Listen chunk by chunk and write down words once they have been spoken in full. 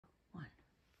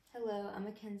Hello, I'm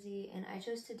Mackenzie, and I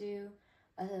chose to do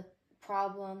a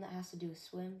problem that has to do with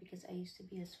swim because I used to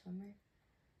be a swimmer.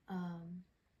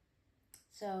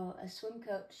 So a swim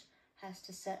coach has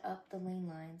to set up the lane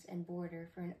lines and border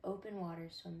for an open water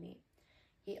swim meet.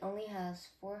 He only has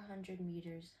 400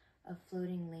 meters of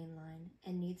floating lane line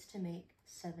and needs to make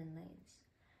 7 lanes.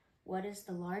 What is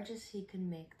the largest he can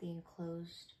make the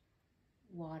enclosed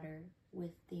water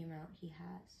with the amount he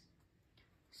has?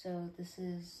 So this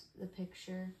is the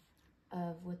picture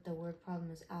of what the word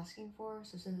problem is asking for.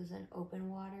 So since it's an open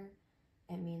water,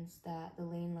 it means that the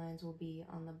lane lines will be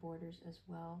on the borders as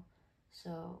well.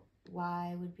 So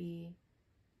y would be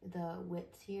the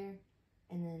width here,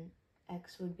 and then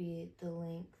x would be the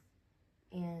length,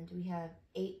 and we have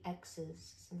 8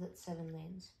 x's since it's 7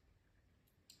 lanes.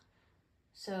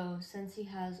 So since he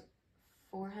has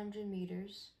 400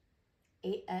 meters,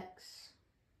 8x,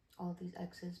 all of these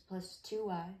x's, plus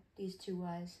 2y, these 2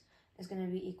 y's, is going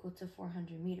to be equal to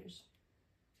 400 meters.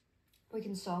 We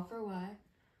can solve for y.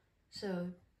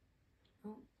 So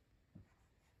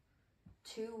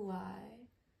 2y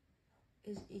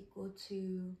is equal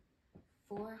to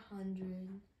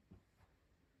 400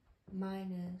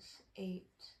 minus 8x.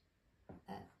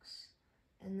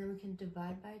 And then we can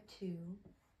divide by 2.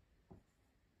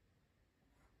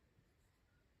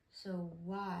 So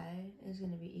y is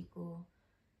going to be equal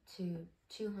to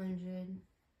 200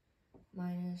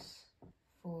 minus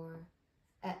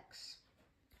 4x.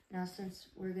 Now, since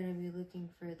we're going to be looking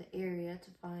for the area to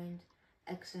find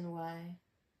x and y,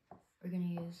 we're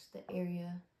going to use the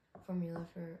area formula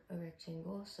for a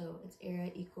rectangle. So its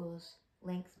area equals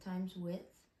length times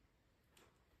width.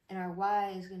 And our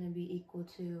y is going to be equal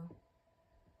to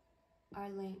our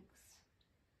length,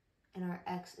 and our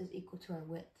x is equal to our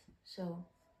width. So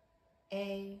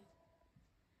a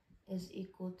is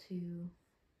equal to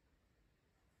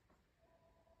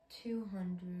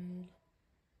 200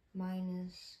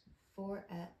 minus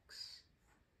 4x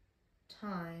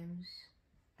times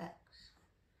x.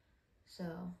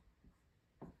 So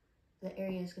the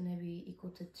area is going to be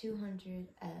equal to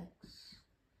 200x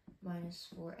minus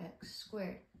 4x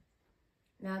squared.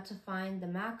 Now to find the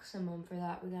maximum for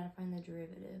that, we got to find the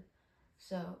derivative.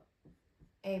 So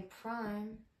a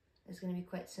prime is going to be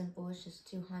quite simple. It's just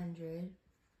 200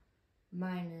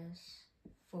 minus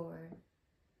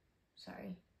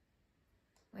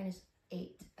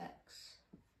 8x,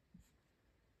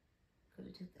 because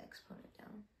we took the exponent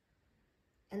down.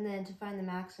 And then to find the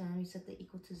maximum, we set the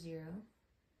equal to 0.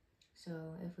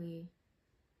 So if we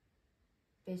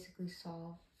basically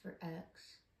solve for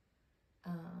x,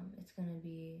 it's going to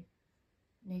be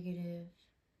negative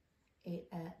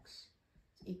 8x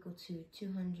is equal to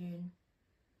 200.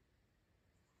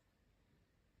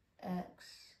 X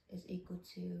is equal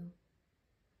to,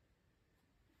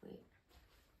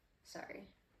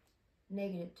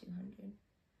 negative 200.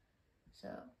 So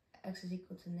x is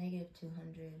equal to negative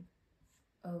 200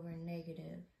 over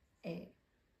negative 8,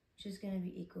 which is going to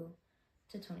be equal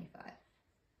to 25.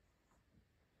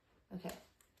 Okay,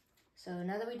 so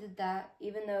now that we did that,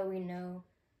 even though we know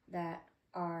that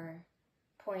our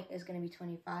point is going to be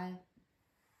 25,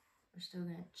 we're still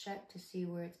going to check to see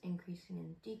where it's increasing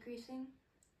and decreasing.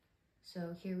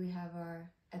 So here we have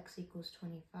our x equals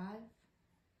 25.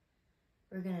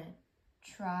 We're going to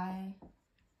try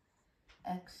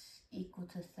x equal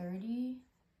to 30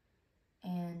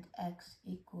 and x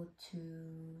equal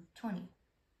to 20.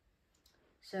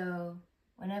 So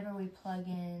whenever we plug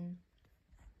in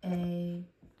a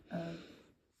of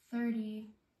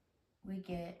 30, we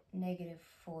get negative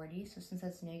 40. So since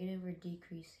that's negative, we're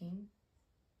decreasing.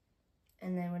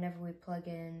 And then whenever we plug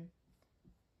in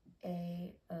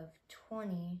a of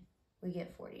 20, we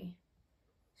get 40.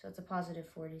 So it's a positive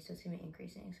 40, so it's going to be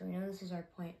increasing. So we know this is our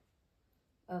point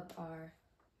of our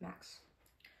max.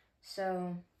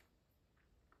 So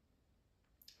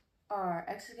our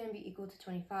x is going to be equal to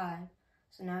 25.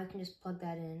 So now we can just plug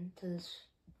that in to this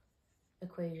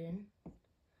equation.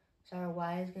 So our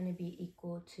y is going to be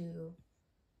equal to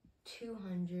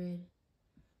 200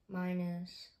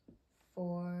 minus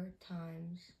 4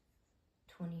 times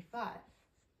 25.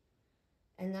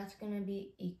 And that's going to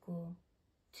be equal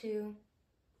to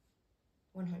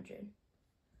 100.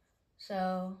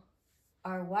 So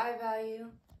our y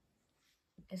value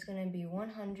is going to be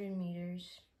 100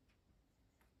 meters,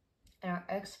 and our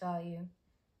x value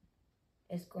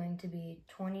is going to be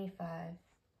 25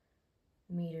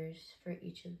 meters for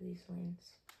each of these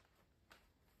lanes.